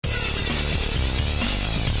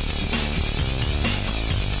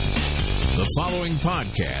The following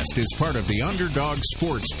podcast is part of the Underdog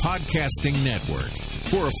Sports Podcasting Network.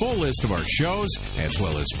 For a full list of our shows, as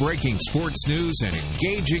well as breaking sports news and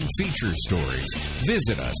engaging feature stories,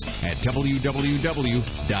 visit us at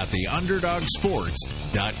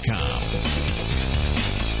www.theunderdogsports.com.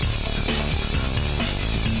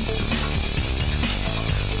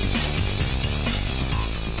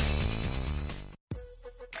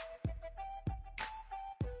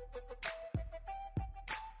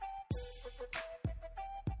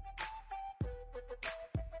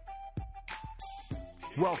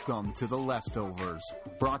 Welcome to The Leftovers,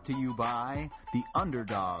 brought to you by the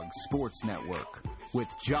Underdog Sports Network, with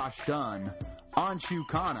Josh Dunn, Anshu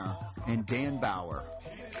Khanna, and Dan Bauer.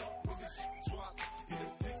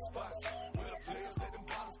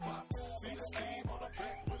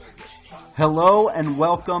 Hello and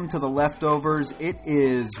welcome to The Leftovers. It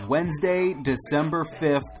is Wednesday, December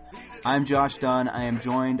 5th. I'm Josh Dunn. I am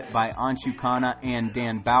joined by Anshu Khanna and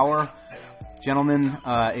Dan Bauer. Gentlemen,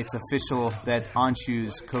 it's official that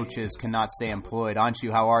Anshu's coaches cannot stay employed.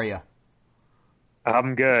 Anshu, how are you?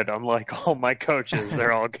 I'm good. I'm like all my coaches.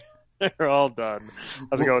 They're all done.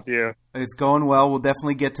 How's it going with you? It's going well. We'll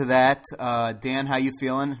definitely get to that. Dan, how you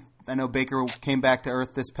feeling? I know Baker came back to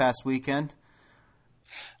earth this past weekend.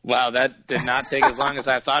 Wow, that did not take as long as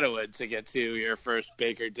I thought it would to get to your first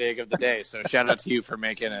Baker dig of the day. So shout out to you for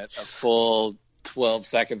making it a full 12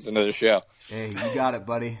 seconds into the show. Hey, you got it,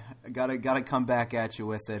 buddy. I gotta come back at you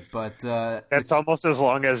with it. But that's almost as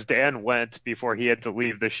long as Dan went before he had to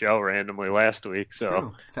leave the show randomly last week.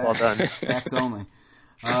 So well done. Facts only.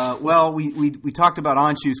 Well, we talked about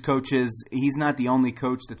Anshu's coaches. He's not the only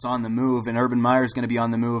coach that's on the move, and Urban Meyer is going to be on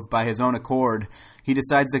the move by his own accord. He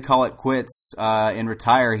decides to call it quits and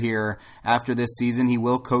retire here after this season. He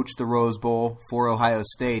will coach the Rose Bowl for Ohio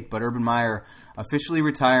State, but Urban Meyer officially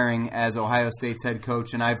retiring as Ohio State's head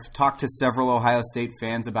coach, and I've talked to several Ohio State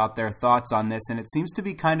fans about their thoughts on this, and it seems to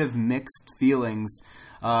be kind of mixed feelings.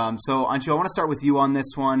 So, Anshu, I want to start with you on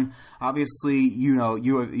this one. Obviously, you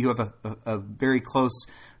have a very close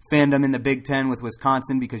fandom in the Big Ten with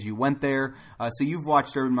Wisconsin because you went there. So you've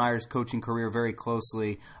watched Urban Meyer's coaching career very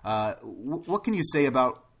closely. What can you say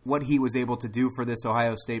about what he was able to do for this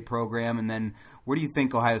Ohio State program, and then where do you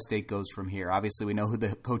think Ohio State goes from here? Obviously, we know who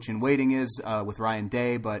the coach in waiting is with Ryan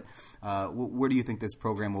Day, but where do you think this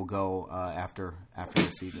program will go after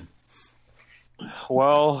the season?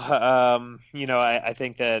 Well, I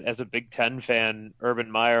think that as a Big Ten fan, Urban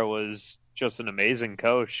Meyer was just an amazing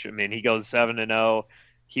coach. I mean, he goes 7-0.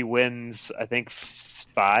 He wins, I think,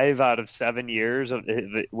 5 out of 7 years of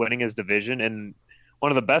winning his division, and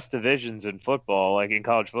one of the best divisions in football, like in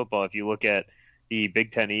college football, if you look at the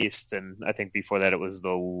Big Ten East, and I think before that it was the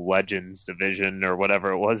Legends division or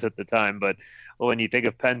whatever it was at the time. But when you think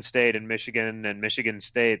of Penn State and Michigan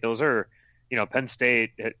State, those are, Penn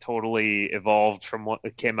State totally evolved from what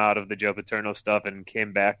came out of the Joe Paterno stuff and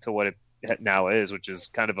came back to what it now is, which is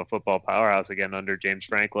kind of a football powerhouse again under James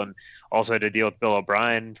Franklin. Also had to deal with Bill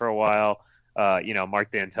O'Brien for a while.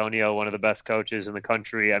 Mark D'Antonio, one of the best coaches in the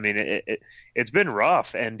country. I mean, it's been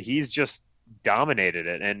rough, and he's just dominated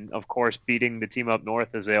it. And, of course, beating the team up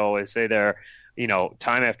north, as they always say there,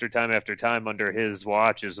 time after time after time under his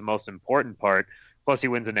watch is the most important part. Plus, he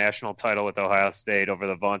wins a national title with Ohio State over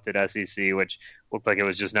the vaunted SEC, which looked like it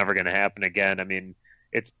was just never going to happen again. I mean,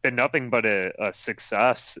 it's been nothing but a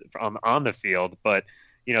success on the field, but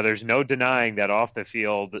there's no denying that off the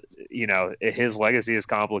field, his legacy is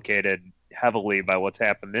complicated heavily by what's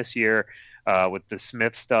happened this year with the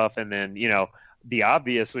Smith stuff. And then, the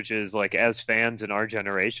obvious, which is like, as fans in our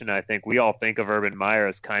generation, I think we all think of Urban Meyer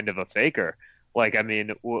as kind of a faker. Like, I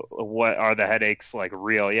mean, what are the headaches like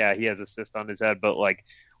real? Yeah, he has a cyst on his head, but like,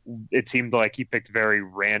 it seemed like he picked very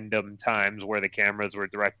random times where the cameras were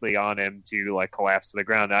directly on him to like collapse to the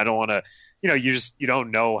ground. I don't want to, you don't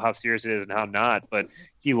know how serious it is and how not, but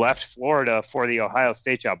he left Florida for the Ohio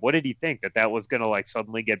State job. What did he think that was going to like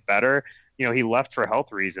suddenly get better? He left for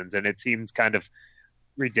health reasons, and it seems kind of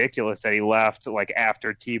ridiculous that he left like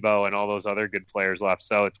after Tebow and all those other good players left.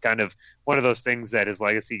 So it's kind of one of those things that his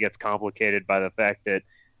legacy gets complicated by the fact that,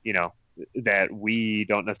 that we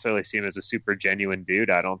don't necessarily see him as a super genuine dude,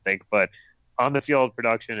 I don't think, but on the field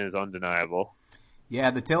production is undeniable. Yeah,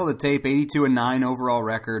 the tail of the tape, 82-9 overall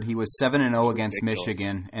record. He was 7-0 against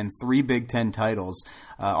Michigan and 3 Big Ten titles.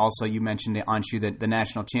 Also, you mentioned Anshu, the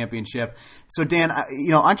national championship. So, Dan,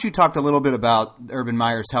 Anshu talked a little bit about Urban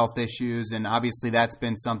Meyer's health issues, and obviously that's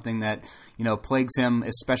been something that plagues him,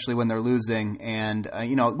 especially when they're losing. And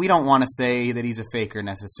we don't want to say that he's a faker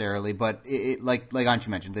necessarily, but like Anshu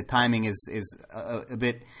mentioned, the timing is a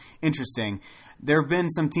bit interesting. There have been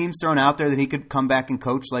some teams thrown out there that he could come back and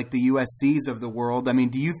coach, like the USCs of the world. I mean,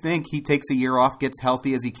 do you think he takes a year off, gets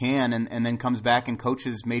healthy as he can, and then comes back and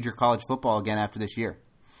coaches major college football again after this year?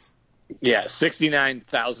 Yeah,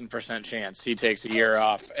 69,000% chance he takes a year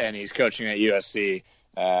off and he's coaching at USC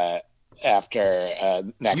after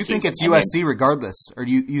next season. You think it's USC regardless, or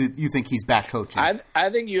do you think he's back coaching? I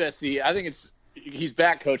think USC. I think he's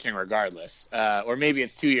back coaching regardless, or maybe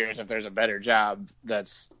it's 2 years if there's a better job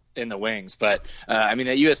that's in the wings. But that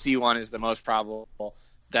USC one is the most probable.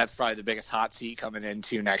 That's probably the biggest hot seat coming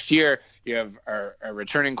into next year. You have a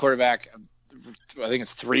returning quarterback. I think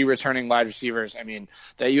it's 3 returning wide receivers. I mean,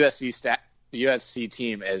 the USC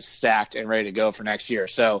team is stacked and ready to go for next year.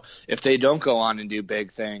 So if they don't go on and do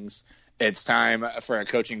big things, it's time for a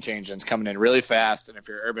coaching change, and it's coming in really fast. And if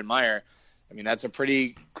you're Urban Meyer, I mean, that's a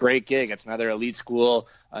pretty great gig. It's another elite school,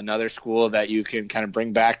 another school that you can kind of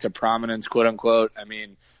bring back to prominence, quote unquote. I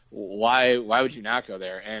mean, why would you not go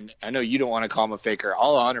there? And I know you don't want to call him a faker.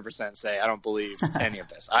 I'll 100% say I don't believe any of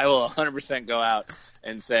this. I will 100% go out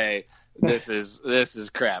and say this is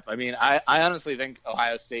crap. I mean, I honestly think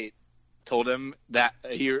Ohio State told him that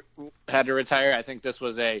he had to retire. I think this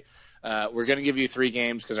was we're going to give you 3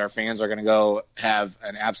 games because our fans are going to go have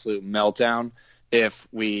an absolute meltdown if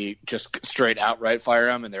we just straight outright fire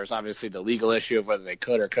him. And there's obviously the legal issue of whether they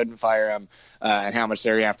could or couldn't fire him and how much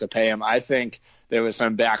they're going to have to pay him. I think there was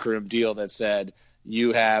some backroom deal that said,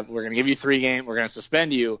 we're going to give you 3 games, we're going to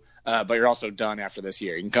suspend you, but you're also done after this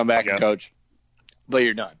year. You can come back and coach, but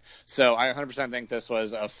you're done. So I 100% think this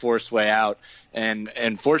was a forced way out.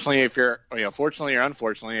 And fortunately, fortunately or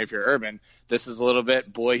unfortunately, if you're Urban, this is a little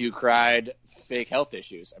bit boy who cried, fake health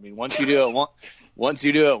issues. I mean, once you do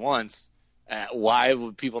it once, why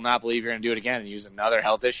would people not believe you're going to do it again and use another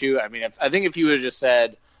health issue? I mean, I think if you would have just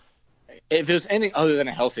said, if it was anything other than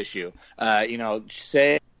a health issue,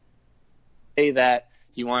 say that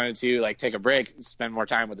he wanted to take a break, spend more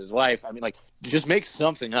time with his wife. I mean, just make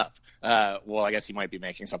something up. Well, I guess he might be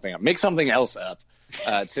making something up. Make something else up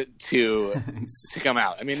to come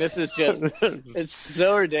out. I mean, this is just it's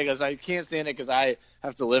so ridiculous. I can't stand it because I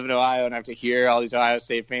have to live in Ohio and I have to hear all these Ohio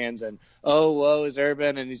State fans and woe is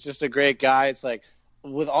Urban and he's just a great guy. It's like,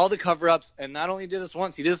 with all the cover-ups, and not only did this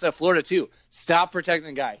once, he did this at Florida too. Stop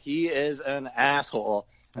protecting the guy. He is an asshole,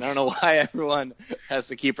 and I don't know why everyone has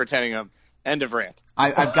to keep protecting him. End of rant.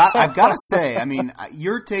 I've got to say, I mean,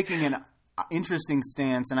 you're taking an interesting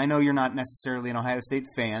stance, and I know you're not necessarily an Ohio State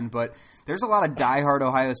fan, but there's a lot of diehard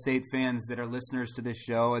Ohio State fans that are listeners to this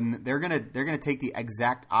show, and they're gonna take the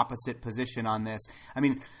exact opposite position on this. I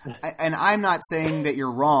mean, and I'm not saying that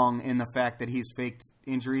you're wrong in the fact that he's faked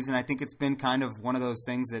injuries, and I think it's been kind of one of those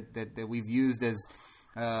things that we've used as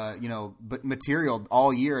but material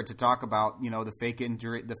all year to talk about, the fake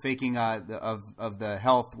injury, the faking of the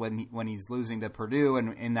health when he's losing to Purdue,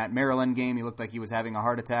 and in that Maryland game, he looked like he was having a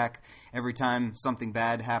heart attack every time something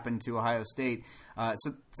bad happened to Ohio State.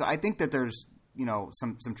 So I think that there's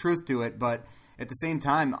some truth to it, but at the same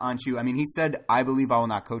time, Anshu, I mean, he said, "I believe I will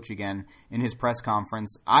not coach again" in his press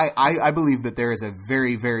conference. I believe that there is a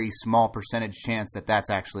very, very small percentage chance that that's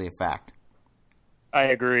actually a fact. I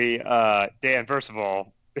agree. Dan, first of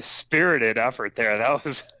all, spirited effort there.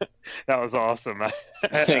 That was awesome.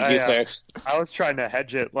 Thank you, sir. I was trying to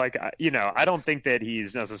hedge it. I don't think that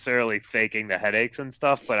he's necessarily faking the headaches and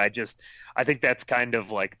stuff, but I think that's kind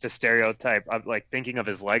of like the stereotype of thinking of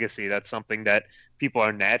his legacy. That's something that people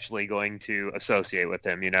are naturally going to associate with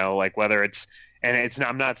him, whether it's, and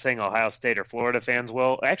I'm not saying Ohio State or Florida fans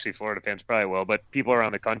will. Actually, Florida fans probably will, but people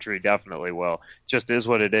around the country definitely will. Just is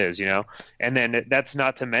what it is, And then that's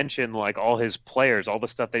not to mention all his players, all the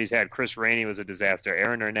stuff that he's had. Chris Rainey was a disaster.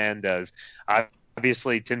 Aaron Hernandez.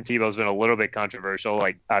 Obviously, Tim Tebow's been a little bit controversial,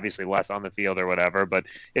 obviously less on the field or whatever, but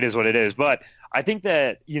it is what it is. But I think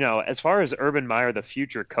that, as far as Urban Meyer, the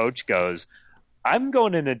future coach, goes, I'm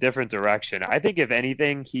going in a different direction. I think if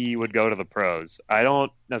anything, he would go to the pros. I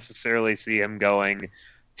don't necessarily see him going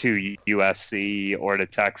to USC or to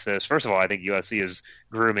Texas. First of all, I think USC is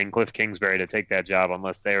grooming Cliff Kingsbury to take that job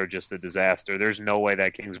unless they are just a disaster. There's no way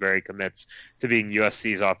that Kingsbury commits to being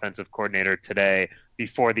USC's offensive coordinator today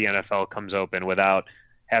before the NFL comes open without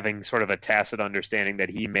having sort of a tacit understanding that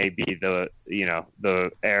he may be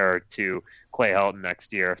the heir to Clay Helton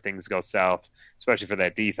next year if things go south, especially for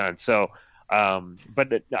that defense. So,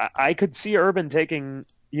 but I could see Urban taking,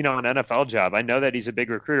 an NFL job. I know that he's a big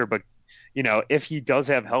recruiter, but, if he does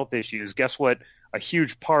have health issues, guess what? A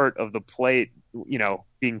huge part of the plate,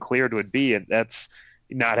 being cleared would be, and that's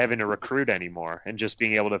not having to recruit anymore and just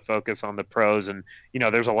being able to focus on the pros. And,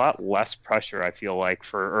 there's a lot less pressure, I feel like,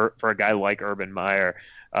 for a guy like Urban Meyer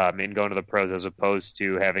in going to the pros as opposed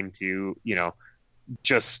to having to,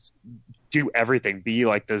 just do everything, be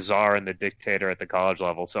like the czar and the dictator at the college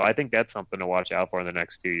level. So I think that's something to watch out for in the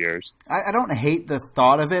next 2 years. I don't hate the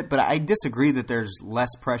thought of it, but I disagree that there's less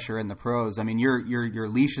pressure in the pros. I mean, your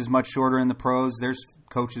leash is much shorter in the pros. There's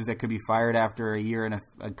coaches that could be fired after a year and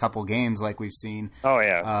a couple games like we've seen. Oh,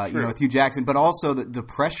 yeah. With Hugh Jackson. But also the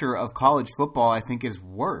pressure of college football, I think, is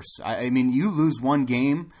worse. I mean, you lose one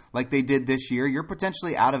game like they did this year, you're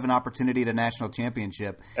potentially out of an opportunity at a national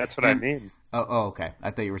championship. That's what I mean. Oh, okay.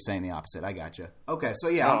 I thought you were saying the opposite. I gotcha. Okay, so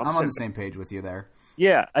yeah, I'm on the same page with you there.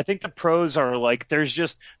 Yeah, I think the pros are like there's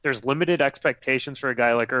limited expectations for a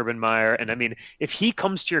guy like Urban Meyer, and I mean, if he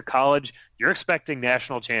comes to your college, you're expecting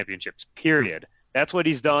national championships. Period. That's what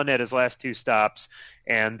he's done at his last two stops,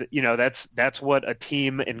 and that's what a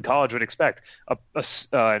team in college would expect. An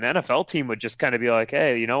NFL team would just kind of be like,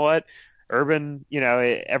 hey, you know what? Urban,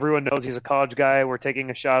 everyone knows he's a college guy. We're taking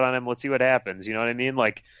a shot on him. Let's see what happens. You know what I mean?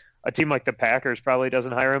 Like, a team like the Packers probably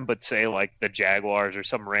doesn't hire him, but say like the Jaguars or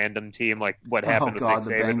some random team, like what happened with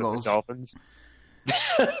Nick Saban with the Dolphins.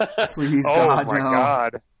 Please, God, oh my no.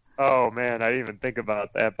 God! Oh man, I didn't even think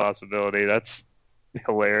about that possibility. That's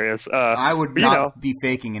hilarious. I would not be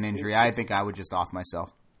faking an injury. I think I would just off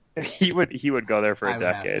myself. He would go there for a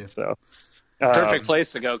decade. So perfect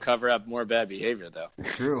place to go cover up more bad behavior, though.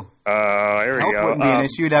 True. Here we go. Health wouldn't be an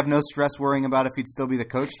issue. You'd have no stress worrying about if he'd still be the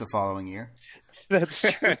coach the following year. That's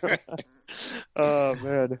true. Oh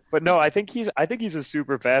man, but no, I think he's a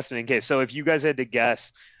super fascinating case. So if you guys had to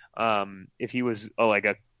guess, if he was like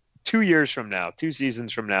 2 years from now, 2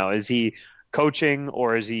 seasons from now, is he coaching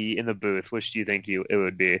or is he in the booth? Which do you think it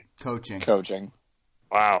would be? Coaching.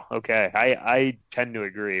 Wow. Okay. I tend to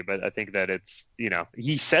agree, but I think that it's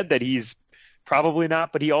he said that he's probably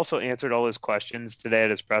not, but he also answered all his questions today at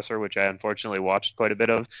his presser, which I unfortunately watched quite a bit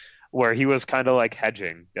of, where he was kind of like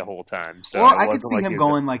hedging the whole time. So I could see him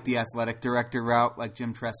going like the athletic director route, like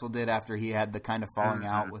Jim Tressel did after he had the kind of falling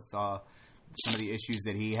out with some of the issues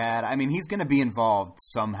that he had. I mean, he's going to be involved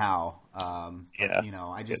somehow. Yeah.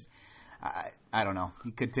 I don't know.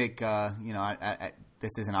 He could take,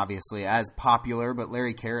 this isn't obviously as popular, but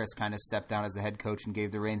Larry Karras kind of stepped down as the head coach and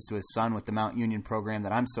gave the reins to his son with the Mount Union program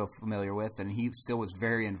that I'm so familiar with, and he still was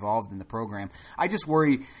very involved in the program. I just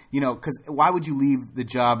worry, because why would you leave the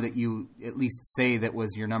job that you at least say that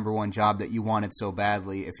was your number one job that you wanted so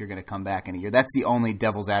badly if you're going to come back in a year? That's the only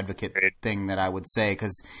devil's advocate thing that I would say,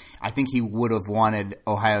 because I think he would have wanted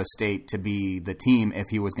Ohio State to be the team if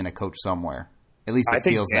he was going to coach somewhere. At least it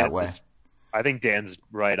feels that way. I think Dan's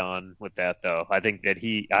right on with that, though. I think that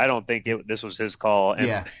I don't think this was his call. And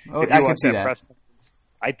yeah, I could see that.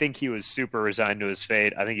 I think he was super resigned to his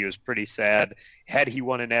fate. I think he was pretty sad. Had he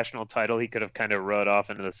won a national title, he could have kind of rode off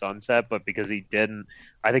into the sunset, but because he didn't,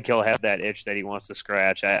 I think he'll have that itch that he wants to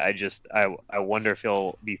scratch. I wonder if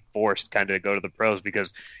he'll be forced kind of to go to the pros,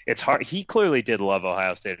 because it's hard. He clearly did love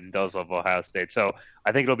Ohio State and does love Ohio State, so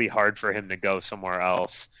I think it'll be hard for him to go somewhere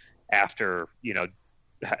else after,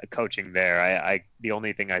 coaching there. The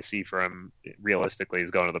only thing I see for him realistically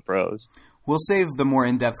is going to the pros. We'll save the more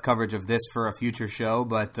in-depth coverage of this for a future show,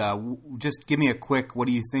 but just give me a quick, what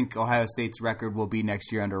do you think Ohio State's record will be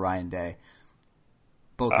next year under Ryan Day?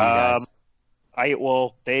 Both of you guys.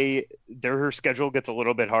 Their schedule gets a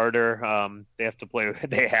little bit harder. They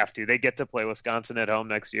get to play Wisconsin at home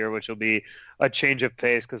next year, which will be a change of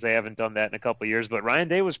pace because they haven't done that in a couple of years. But Ryan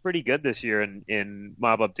Day was pretty good this year in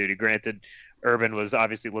mob-up duty. Granted, Urban was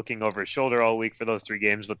obviously looking over his shoulder all week for those 3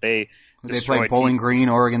 games, but they played Bowling Green,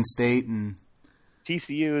 Oregon State, and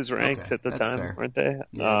TCU is ranked at the time, fair. weren't they?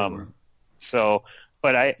 Yeah, they were. So,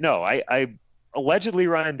 but allegedly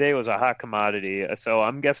Ryan Day was a hot commodity, so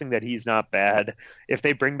I'm guessing that he's not bad. If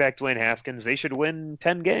they bring back Dwayne Haskins, they should win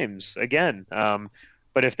 10 games again.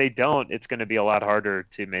 But if they don't, it's going to be a lot harder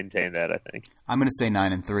to maintain that, I think. I'm going to say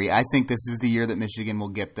 9-3. I think this is the year that Michigan will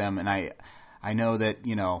get them, and I know that,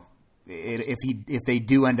 if they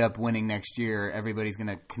do end up winning next year, everybody's going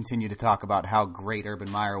to continue to talk about how great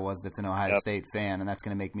Urban Meyer was that's an Ohio State fan, and that's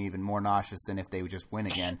going to make me even more nauseous than if they would just win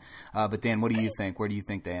again. But Dan, what do you think? Where do you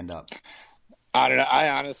think they end up? I don't know. I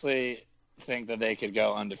honestly think that they could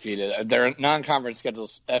go undefeated. Their non-conference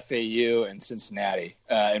schedules FAU and Cincinnati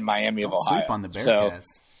and Miami of Ohio. Sleep on the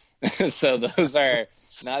Bearcats. So those are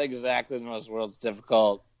not exactly the most world's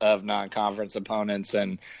difficult of non-conference opponents,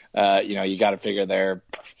 and you got to figure they're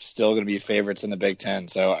still going to be favorites in the Big Ten.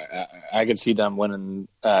 So I could see them winning,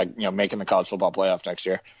 making the college football playoff next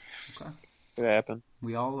year. Okay. Could happen.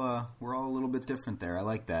 We're all a little bit different there. I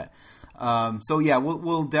like that.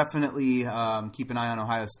 We'll definitely keep an eye on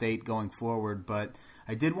Ohio State going forward. But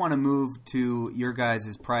I did want to move to your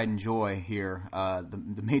guys' pride and joy here,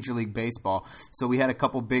 the Major League Baseball. So we had a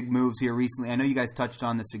couple big moves here recently. I know you guys touched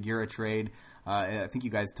on the Segura trade. I think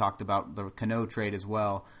you guys talked about the Cano trade as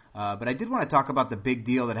well. But I did want to talk about the big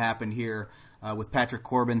deal that happened here with Patrick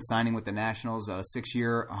Corbin signing with the Nationals, a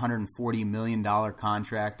 6-year, $140 million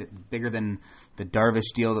contract, bigger than the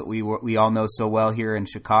Darvish deal that we all know so well here in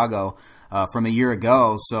Chicago from a year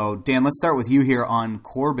ago. So, Dan, let's start with you here on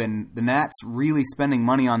Corbin. The Nats really spending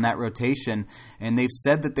money on that rotation, and they've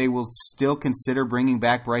said that they will still consider bringing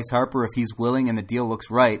back Bryce Harper if he's willing and the deal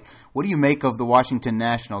looks right. What do you make of the Washington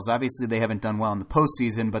Nationals? Obviously, they haven't done well in the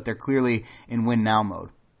postseason, but they're clearly in win-now mode.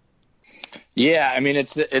 Yeah, I mean,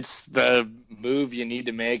 it's the move you need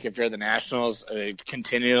to make if you're the Nationals,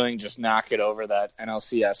 continuing just knock it over that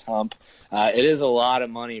NLCS hump. It is a lot of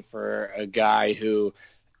money for a guy who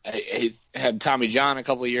he had Tommy John a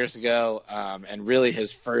couple of years ago, and really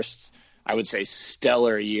his first, I would say,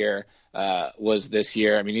 stellar year was this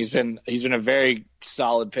year. I mean, he's been a very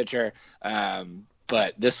solid pitcher,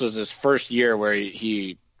 but this was his first year where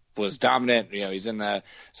he was dominant. He's in the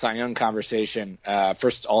Cy Young conversation,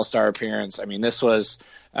 first All-Star appearance. I mean, this was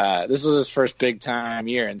his first big time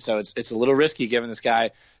year. And so it's a little risky giving this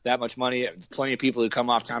guy that much money. Plenty of people who come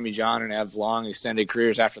off Tommy John and have long extended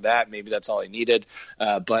careers after that. Maybe that's all he needed.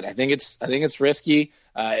 But I think it's risky.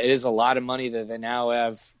 It is a lot of money that they now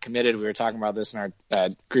have committed. We were talking about this in our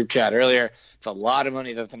group chat earlier. It's a lot of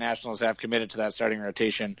money that the Nationals have committed to that starting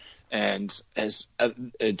rotation. And it's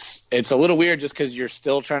a little weird just because you're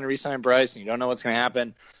still trying to re-sign Bryce and you don't know what's going to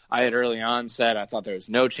happen. I had early on said I thought there was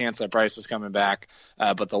no chance that Bryce was coming back,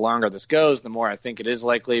 but the longer this goes, the more I think it is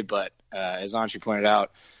likely. But as Anshu pointed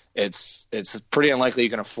out, it's pretty unlikely you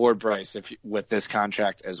can afford Bryce with this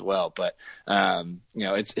contract as well. But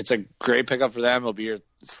it's a great pickup for them. It'll be a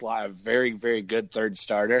very, very good third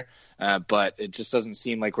starter, but it just doesn't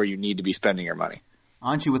seem like where you need to be spending your money.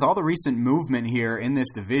 Anshu, with all the recent movement here in this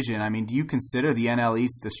division, I mean, do you consider the NL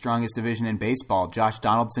East the strongest division in baseball? Josh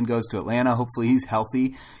Donaldson goes to Atlanta. Hopefully he's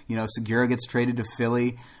healthy. Segura gets traded to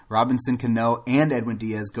Philly. Robinson, Cano, and Edwin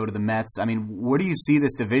Diaz go to the Mets. I mean, where do you see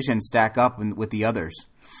this division stack up with the others?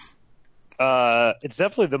 It's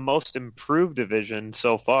definitely the most improved division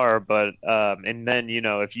so far, but and then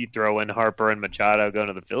if you throw in Harper and Machado going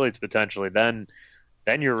to the Phillies potentially, then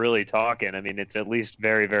you're really talking. I mean, it's at least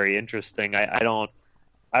very, very interesting.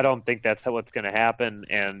 I don't think that's what's going to happen,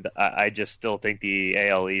 and I just still think the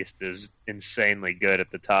AL East is insanely good at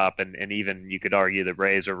the top, and even you could argue the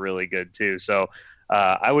Rays are really good too. So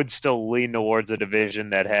I would still lean towards a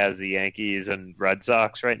division that has the Yankees and Red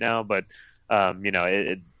Sox right now, but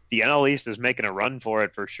the NL East is making a run for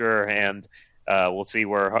it for sure, and we'll see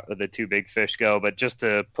where the two big fish go. But just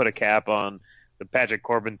to put a cap on the Patrick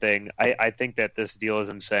Corbin thing, I think that this deal is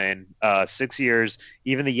insane. 6 years,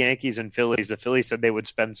 even the Yankees and Phillies, the Phillies said they would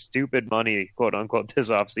spend stupid money, quote unquote, this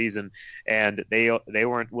offseason, and they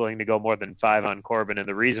weren't willing to go more than 5 on Corbin. And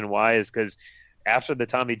the reason why is because after the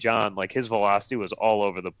Tommy John, his velocity was all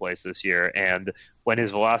over the place this year. And when his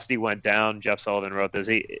velocity went down, Jeff Sullivan wrote this,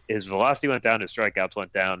 his velocity went down, his strikeouts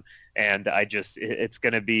went down. And it's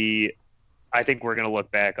going to be, I think we're going to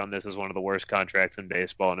look back on this as one of the worst contracts in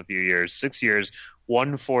baseball in a few years. 6 years,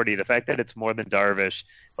 140. The fact that it's more than Darvish,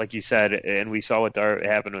 like you said, and we saw what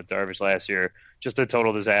happened with Darvish last year, just a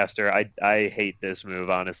total disaster. I hate this move,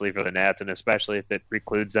 honestly, for the Nats, and especially if it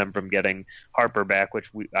precludes them from getting Harper back, which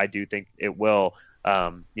I do think it will.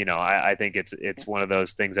 I think it's one of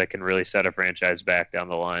those things that can really set a franchise back down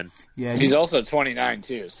the line. Yeah, he's also 29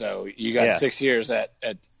 too, so you got 6 years at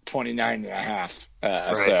 29 and a half.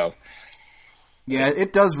 Right. So. Yeah,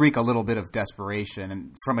 it does reek a little bit of desperation,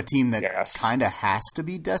 and from a team that Yes. kind of has to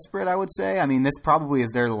be desperate, I would say. I mean, this probably is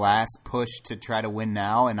their last push to try to win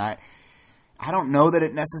now, and I don't know that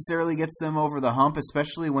it necessarily gets them over the hump,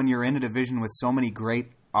 especially when you're in a division with so many great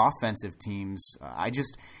offensive teams. I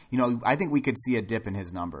think we could see a dip in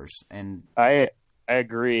his numbers. And I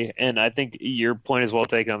agree, and I think your point is well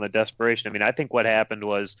taken on the desperation. I mean, I think what happened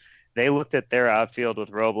was they looked at their outfield with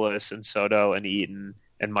Robles and Soto and Eaton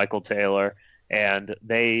and Michael Taylor, and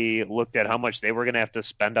they looked at how much they were going to have to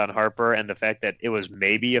spend on Harper and the fact that it was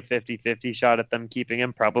maybe a 50-50 shot at them keeping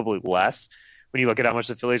him, probably less when you look at how much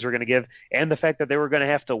the Phillies were going to give, and the fact that they were going to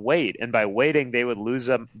have to wait. And by waiting, they would lose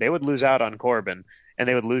out on Corbin, and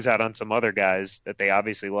they would lose out on some other guys that they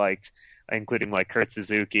obviously liked, including like Kurt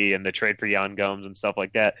Suzuki and the trade for Jan Gomes and stuff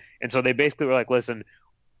like that. And so they basically were like, listen,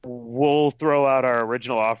 we'll throw out our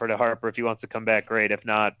original offer to Harper. If he wants to come back, great. If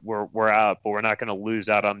not, we're out, but we're not going to lose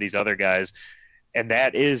out on these other guys. And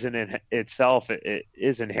that is in itself, it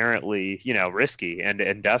is inherently, risky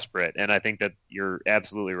and desperate. And I think that you're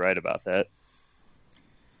absolutely right about that.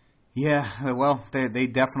 Yeah, well, they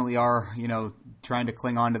definitely are, trying to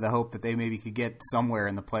cling on to the hope that they maybe could get somewhere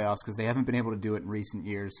in the playoffs because they haven't been able to do it in recent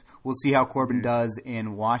years. We'll see how Corbin does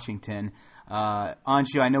in Washington.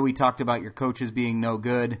 Anshu, I know we talked about your coaches being no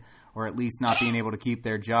good or at least not being able to keep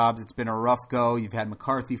their jobs. It's been a rough go. You've had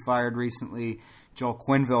McCarthy fired recently. Joel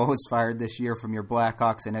Quenneville was fired this year from your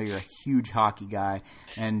Blackhawks. I know you're a huge hockey guy.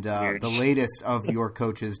 And the latest of your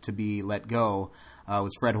coaches to be let go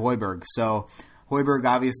was Fred Hoiberg. So Hoiberg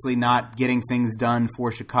obviously not getting things done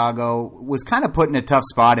for Chicago, was kind of put in a tough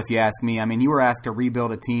spot if you ask me. I mean, you were asked to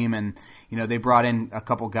rebuild a team and, they brought in a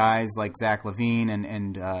couple guys like Zach LaVine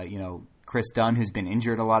and Chris Dunn, who's been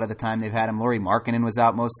injured a lot of the time they've had him. Lauri Markkanen was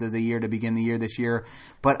out most of the year to begin the year this year.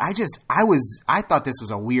 But I thought this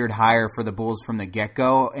was a weird hire for the Bulls from the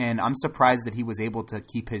get-go, and I'm surprised that he was able to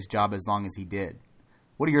keep his job as long as he did.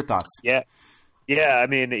 What are your thoughts? Yeah, I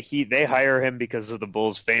mean, they hire him because of the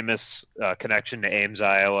Bulls' famous connection to Ames,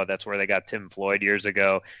 Iowa. That's where they got Tim Floyd years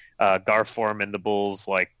ago. Gar Forman, the Bulls'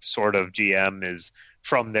 sort of GM, is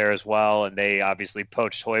from there as well, and they obviously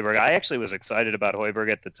poached Hoiberg. I actually was excited about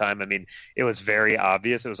Hoiberg at the time. I mean, it was very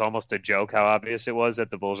obvious. It was almost a joke how obvious it was that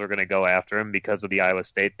the Bulls were going to go after him because of the Iowa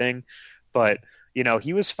State thing. But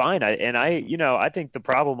he was fine. I think the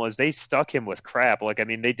problem was they stuck him with crap.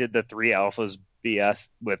 They did the three alphas BS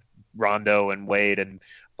with Rondo and Wade and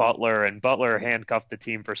Butler handcuffed the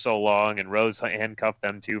team for so long, and Rose handcuffed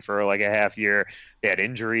them too for a half year. They had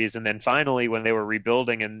injuries, and then finally when they were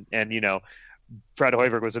rebuilding and Fred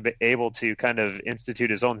Hoiberg was able to kind of institute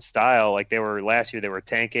his own style. Like last year, they were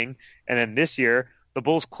tanking, and then this year the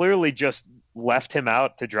Bulls clearly just left him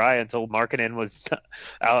out to dry until Markkanen was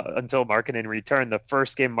out, until Markkanen returned. The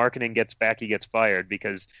first game Markkanen gets back, he gets fired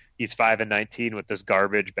because he's 5-19 with this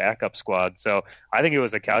garbage backup squad. So I think it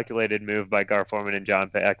was a calculated move by Gar Forman and John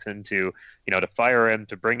Paxson to fire him,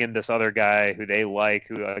 to bring in this other guy who they like.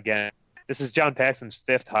 Who again, this is John Paxson's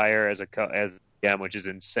fifth hire as GM, which is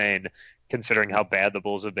insane considering how bad the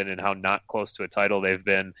Bulls have been and how not close to a title they've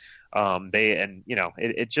been. I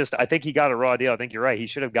think he got a raw deal. I think you're right. He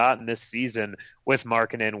should have gotten this season with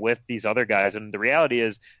Markkanen, with these other guys. And the reality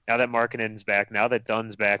is, now that Markkanen's back, now that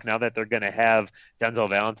Dunn's back, now that they're going to have Denzel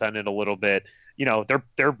Valentine in a little bit,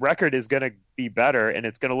 their record is going to be better, and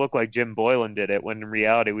it's going to look like Jim Boylan did it, when in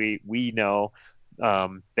reality we know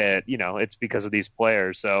that it's because of these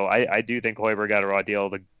players. So I do think Hoiberg got a raw deal.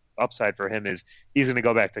 The upside for him is he's going to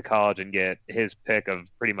go back to college and get his pick of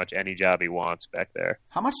pretty much any job he wants back there.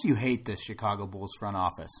 How much do you hate this Chicago Bulls front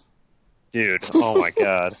office? Dude, oh my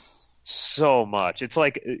God. So much. It's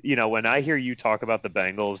like, when I hear you talk about the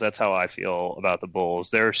Bengals, that's how I feel about the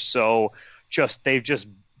Bulls. They've just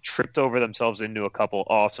tripped over themselves into a couple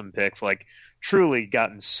awesome picks, truly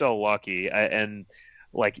gotten so lucky. And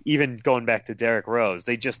even going back to Derrick Rose,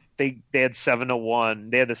 they had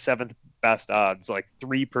 7-1. They had the seventh best odds,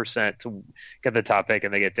 3% to get the top pick,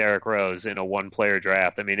 and they get Derrick Rose in a one-player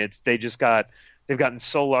draft. I mean, they've gotten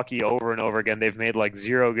so lucky over and over again. They've made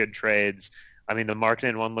zero good trades. I mean, the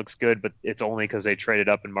Markkanen one looks good, but it's only because they traded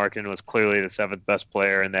up, and Markkanen was clearly the seventh best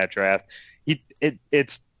player in that draft.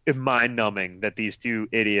 It's mind-numbing that these two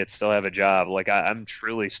idiots still have a job. I'm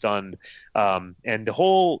truly stunned. And the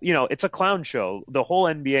whole, it's a clown show. The whole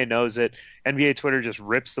NBA knows it. NBA Twitter just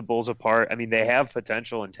rips the Bulls apart. I mean, they have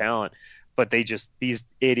potential and talent, but these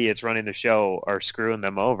idiots running the show are screwing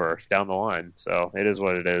them over down the line. So it is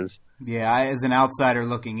what it is. Yeah, as an outsider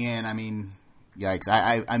looking in, I mean, yikes.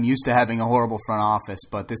 I'm used to having a horrible front office,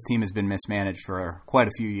 but this team has been mismanaged for quite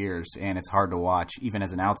a few years, and it's hard to watch, even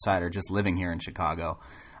as an outsider just living here in Chicago.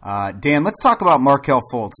 Dan, let's talk about Markelle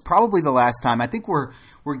Fultz. Probably the last time. I think we're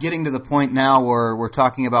getting to the point now where we're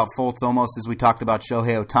talking about Fultz almost as we talked about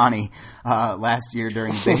Shohei Ohtani last year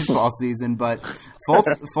during the baseball season. But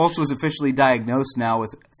Fultz was officially diagnosed now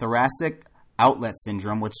with thoracic outlet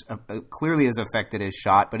syndrome, which clearly has affected his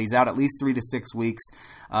shot, but he's out at least 3 to 6 weeks.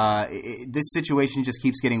 This situation just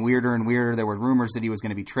keeps getting weirder and weirder. There were rumors that he was going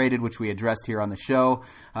to be traded, which we addressed here on the show.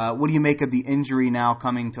 What do you make of the injury now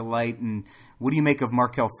coming to light, and what do you make of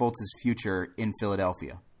Markelle Fultz's future in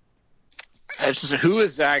Philadelphia? It's just, who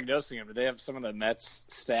is diagnosing him? Do they have some of the Mets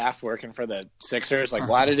staff working for the Sixers? Like,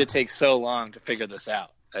 why did it take so long to figure this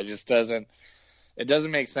out? It just doesn't. It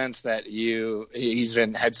doesn't make sense that he's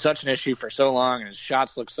had such an issue for so long, and his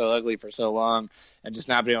shots look so ugly for so long, and just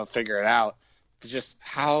not being able to figure it out. It's just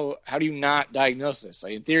how do you not diagnose this?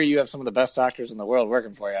 Like, in theory, you have some of the best doctors in the world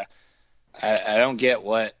working for you. I don't get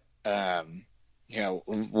what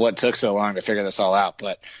what took so long to figure this all out.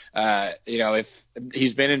 But if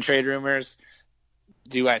he's been in trade rumors,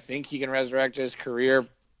 do I think he can resurrect his career?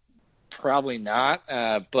 Probably not.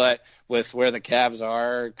 But with where the Cavs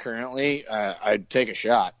are currently, I'd take a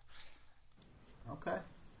shot. Okay.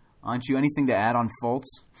 Anshu, anything to add on Fultz?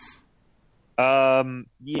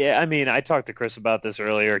 Yeah, I mean, I talked to Chris about this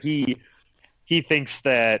earlier. He thinks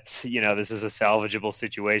that, this is a salvageable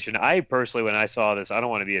situation. I personally, when I saw this, I don't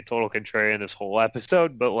want to be a total contrarian this whole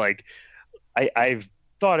episode, but I've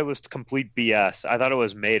thought it was complete BS. I thought it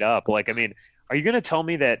was made up. Are you going to tell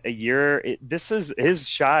me that his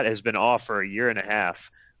shot has been off for a year and a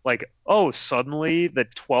half? Suddenly the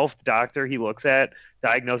 12th doctor he looks at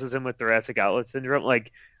diagnoses him with thoracic outlet syndrome?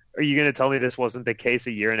 Are you going to tell me this wasn't the case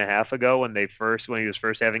a year and a half ago when he was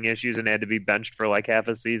first having issues and had to be benched for half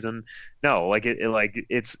a season? No,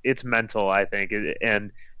 it's mental, I think.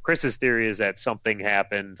 And Chris's theory is that something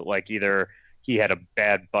happened, either he had a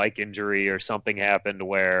bad bike injury or something happened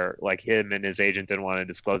where him and his agent didn't want to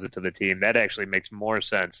disclose it to the team. That actually makes more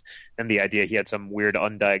sense than the idea he had some weird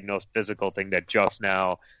undiagnosed physical thing that just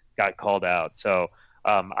now got called out. So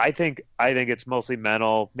I think it's mostly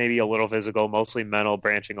mental, maybe a little physical, mostly mental,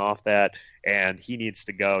 branching off that, and he needs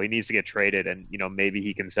to go. He needs to get traded, and maybe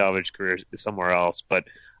he can salvage career somewhere else. But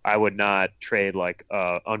I would not trade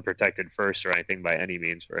unprotected first or anything by any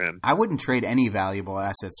means for him. I wouldn't trade any valuable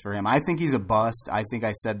assets for him. I think he's a bust. I think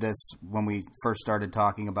I said this when we first started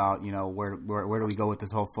talking about where do we go with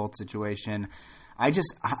this whole Fultz situation. I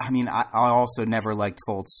also never liked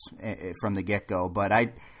Fultz from the get-go, but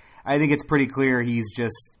I think it's pretty clear he's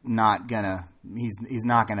just not gonna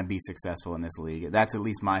be successful in this league. That's at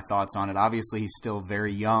least my thoughts on it. Obviously, he's still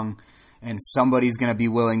very young, and somebody's going to be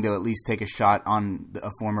willing to at least take a shot on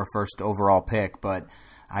a former first overall pick. But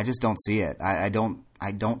I just don't see it. I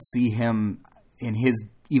don't see him in his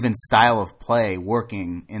even style of play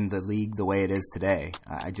working in the league the way it is today.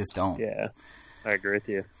 I just don't. Yeah, I agree with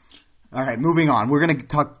you. All right, moving on. We're going to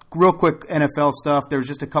talk real quick NFL stuff. There's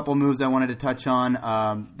just a couple moves I wanted to touch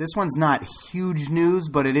on. This one's not huge news,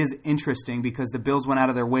 but it is interesting because the Bills went out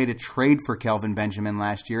of their way to trade for Kelvin Benjamin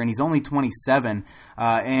last year, and he's only 27.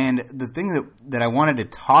 And the thing that I wanted to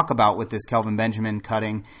talk about with this Kelvin Benjamin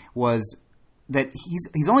cutting was that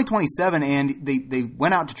he's only 27, and they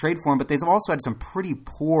went out to trade for him, but they've also had some pretty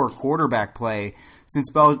poor quarterback play since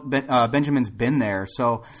Benjamin's been there.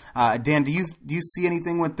 So, Dan, do you see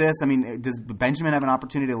anything with this? I mean, does Benjamin have an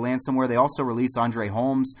opportunity to land somewhere? They also release Andre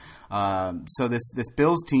Holmes. So this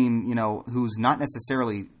Bills team, who's not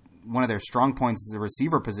necessarily one of their strong points is the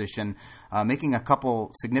receiver position, making a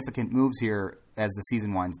couple significant moves here as the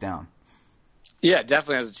season winds down. Yeah,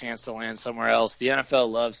 definitely has a chance to land somewhere else. The NFL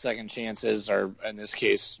loves second chances, or in this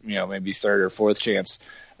case, maybe third or fourth chance.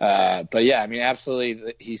 But yeah, I mean,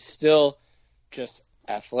 absolutely, he's still just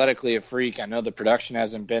athletically a freak. I know the production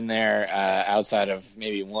hasn't been there outside of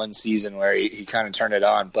maybe one season where he kind of turned it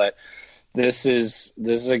on. But this is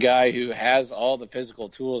a guy who has all the physical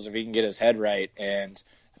tools if he can get his head right. And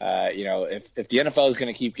if the NFL is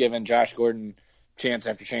going to keep giving Josh Gordon chance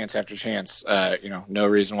after chance after chance, no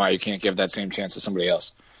reason why you can't give that same chance to somebody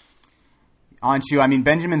else. Anshu, I mean,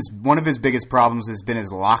 one of his biggest problems has been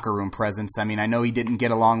his locker room presence. I mean, I know he didn't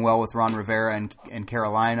get along well with Ron Rivera and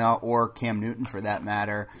Carolina, or Cam Newton for that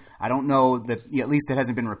matter. I don't know that, at least it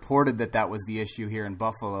hasn't been reported that was the issue here in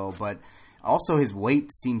Buffalo, but also his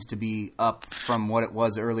weight seems to be up from what it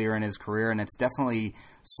was earlier in his career, and it's definitely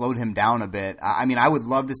slowed him down a bit. I mean, I would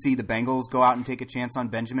love to see the Bengals go out and take a chance on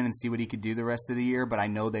Benjamin and see what he could do the rest of the year, but I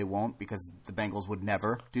know they won't because the Bengals would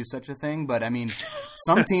never do such a thing. But I mean,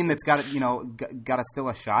 some team that's got still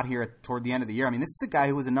a shot here toward the end of the year. I mean, this is a guy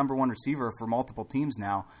who was a number one receiver for multiple teams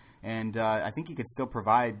now, and I think he could still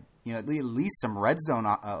provide at least some red zone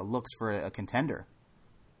looks for a contender.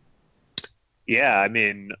 Yeah, I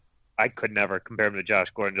mean, I could never compare him to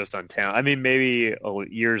Josh Gordon just on talent. I mean, maybe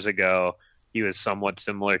years ago he was somewhat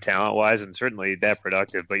similar talent-wise and certainly that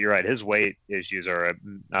productive. But you're right, his weight issues are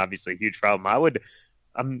obviously a huge problem.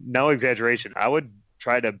 No exaggeration, I would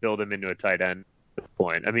try to build him into a tight end at this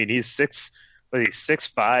point. I mean, he's 6'5",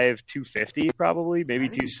 250 probably, maybe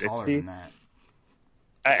 260.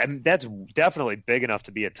 And that's definitely big enough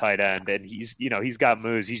to be a tight end, and he's got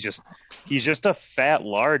moves. He's just a fat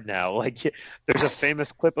lard now. Like, there's a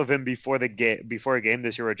famous clip of him before a game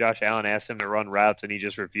this year where Josh Allen asked him to run routes and he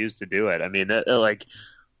just refused to do it. I mean, like,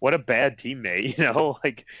 what a bad teammate,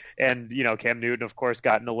 like, and Cam Newton, of course,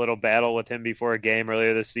 got in a little battle with him before a game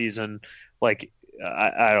earlier this season. Like,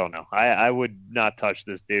 I don't know. I would not touch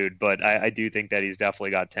this dude, but I do think that he's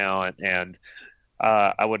definitely got talent, and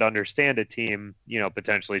I would understand a team,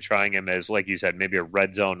 potentially trying him as, like you said, maybe a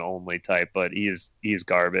red zone only type, but he's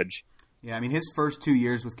garbage. Yeah, I mean, his first 2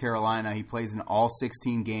 years with Carolina, he plays in all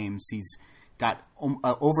 16 games. He's got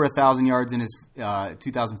over 1,000 yards in his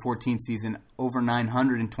 2014 season, over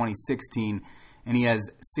 900 in 2016, and he has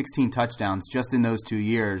 16 touchdowns just in those 2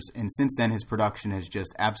 years. And since then, his production has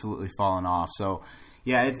just absolutely fallen off. So,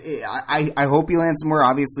 yeah, I hope he lands somewhere.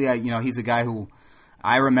 Obviously, he's a guy who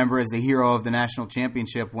I remember as the hero of the national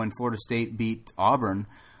championship when Florida State beat Auburn,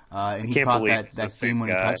 and he caught that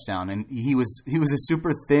game-winning touchdown. And he was a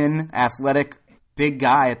super thin, athletic, big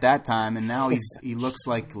guy at that time, and now he looks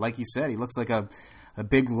like you said, he looks like a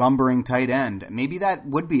big lumbering tight end. Maybe that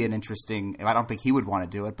would be an interesting. I don't think he would want to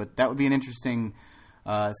do it, but that would be an interesting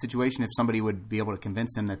situation if somebody would be able to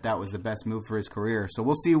convince him that was the best move for his career. So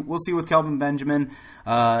we'll see with Kelvin Benjamin.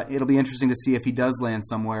 It'll be interesting to see if he does land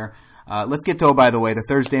somewhere. Let's get to, by the way, the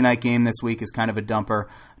Thursday night game this week is kind of a dumper.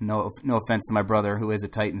 No offense to my brother, who is a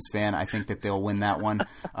Titans fan. I think that they'll win that one.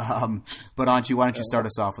 But Anshu, why don't you start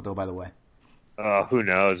us off with, by the way? Who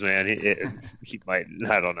knows, man? He might.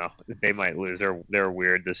 I don't know. They might lose. They're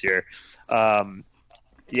weird this year.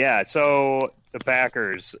 Yeah. So the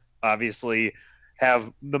Packers obviously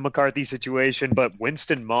have the McCarthy situation, but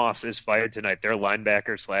Winston Moss is fired tonight. Their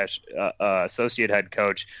linebacker / associate head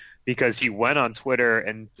coach, because he went on Twitter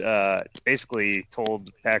and basically told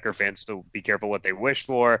Packer fans to be careful what they wish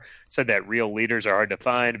for, said that real leaders are hard to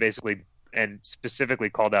find, basically, and specifically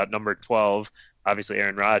called out number 12, obviously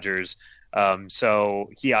Aaron Rodgers. So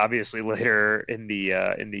he obviously later in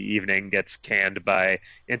the evening gets canned by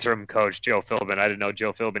interim coach Joe Philbin. I didn't know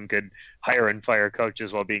Joe Philbin could hire and fire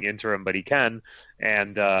coaches while being interim, but he can.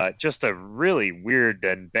 And just a really weird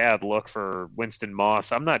and bad look for Winston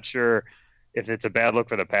Moss. I'm not sure if it's a bad look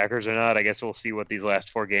for the Packers or not. I guess we'll see what these last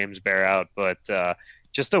 4 games bear out. But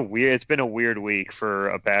just it's been a weird week for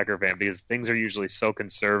a Packer fan because things are usually so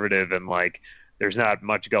conservative and like there's not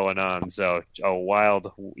much going on. So a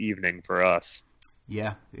wild evening for us.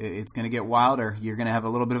 Yeah, it's going to get wilder. You're going to have a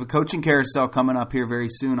little bit of a coaching carousel coming up here very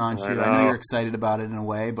soon, Anshu. I know you're excited about it in a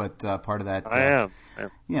way, but part of that, I am.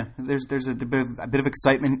 Yeah, there's a bit of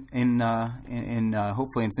excitement in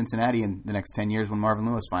hopefully in Cincinnati in the next 10 years when Marvin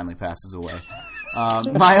Lewis finally passes away.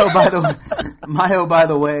 Mayo, by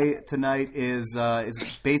the way, tonight is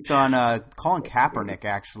based on Colin Kaepernick,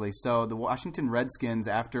 actually. So the Washington Redskins,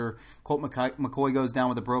 after Colt McCoy goes down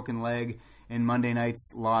with a broken leg in Monday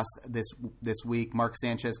night's loss this week, Mark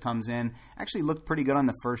Sanchez comes in. Actually looked pretty good on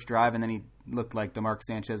the first drive, and then he looked like the Mark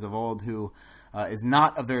Sanchez of old, who is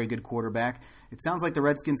not a very good quarterback. It sounds like the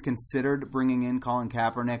Redskins considered bringing in Colin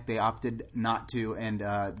Kaepernick. They opted not to, and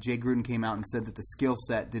Jay Gruden came out and said that the skill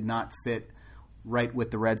set did not fit right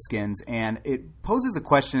with the Redskins. And it poses a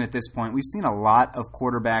question at this point. We've seen a lot of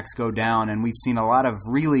quarterbacks go down, and we've seen a lot of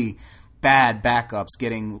really bad backups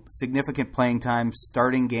getting significant playing time,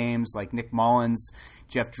 starting games like Nick Mullins,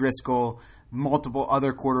 Jeff Driscoll, multiple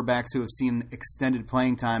other quarterbacks who have seen extended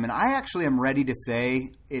playing time. And I actually am ready to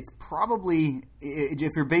say it's probably,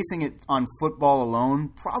 if you're basing it on football alone,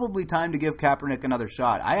 probably time to give Kaepernick another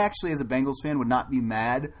shot. I actually, as a Bengals fan, would not be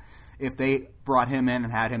mad if they brought him in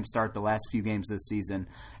and had him start the last few games this season.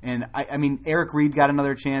 And I mean, Eric Reed got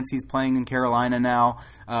another chance. He's playing in Carolina now.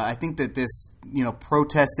 I think that this,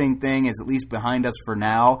 protesting thing is at least behind us for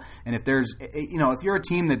now. And if there's, if you're a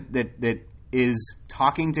team that is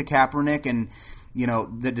talking to Kaepernick and,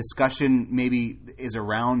 the discussion maybe is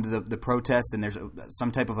around the protest and there's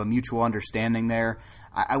some type of a mutual understanding there,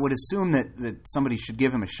 I would assume that somebody should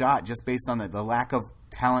give him a shot just based on the lack of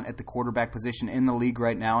talent at the quarterback position in the league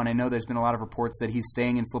right now. And I know there's been a lot of reports that he's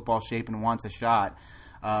staying in football shape and wants a shot.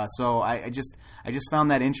 So I just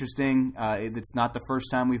found that interesting. It's not the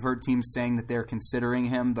first time we've heard teams saying that they're considering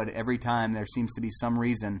him, but every time there seems to be some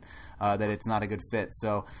reason that it's not a good fit.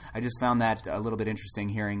 So I just found that a little bit interesting,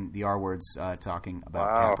 hearing the R words talking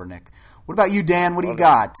about Kaepernick. What about you, Dan? What do you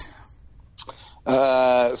got?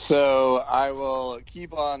 So I will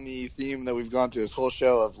keep on the theme that we've gone through this whole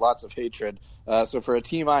show of lots of hatred. So for a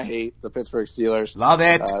team I hate, the Pittsburgh Steelers. Love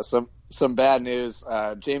it. Some bad news.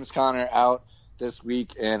 James Conner out this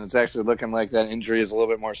week, and it's actually looking like that injury is a little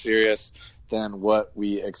bit more serious than what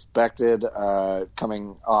we expected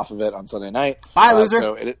coming off of it on Sunday night. Bye,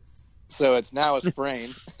 loser. So it's now a sprain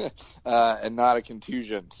and not a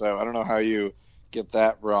contusion. So I don't know how you get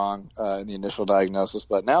that wrong in the initial diagnosis,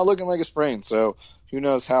 but now looking like a sprain. So who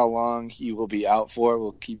knows how long he will be out for.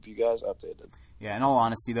 We'll keep you guys updated. Yeah, in all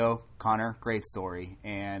honesty, though, Connor, great story,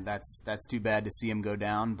 and that's too bad to see him go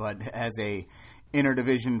down. But as a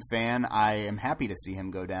interdivision fan, I am happy to see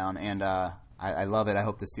him go down, and I love it. I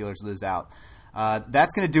hope the Steelers lose out.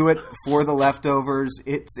 That's going to do it for the leftovers.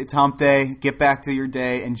 It's hump day. Get back to your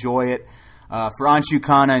day. Enjoy it. For Anshu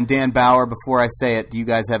Khanna and Dan Bauer, before I say it, do you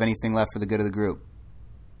guys have anything left for the good of the group?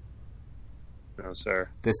 No, sir.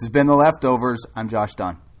 This has been The Leftovers. I'm Josh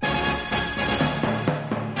Dunn.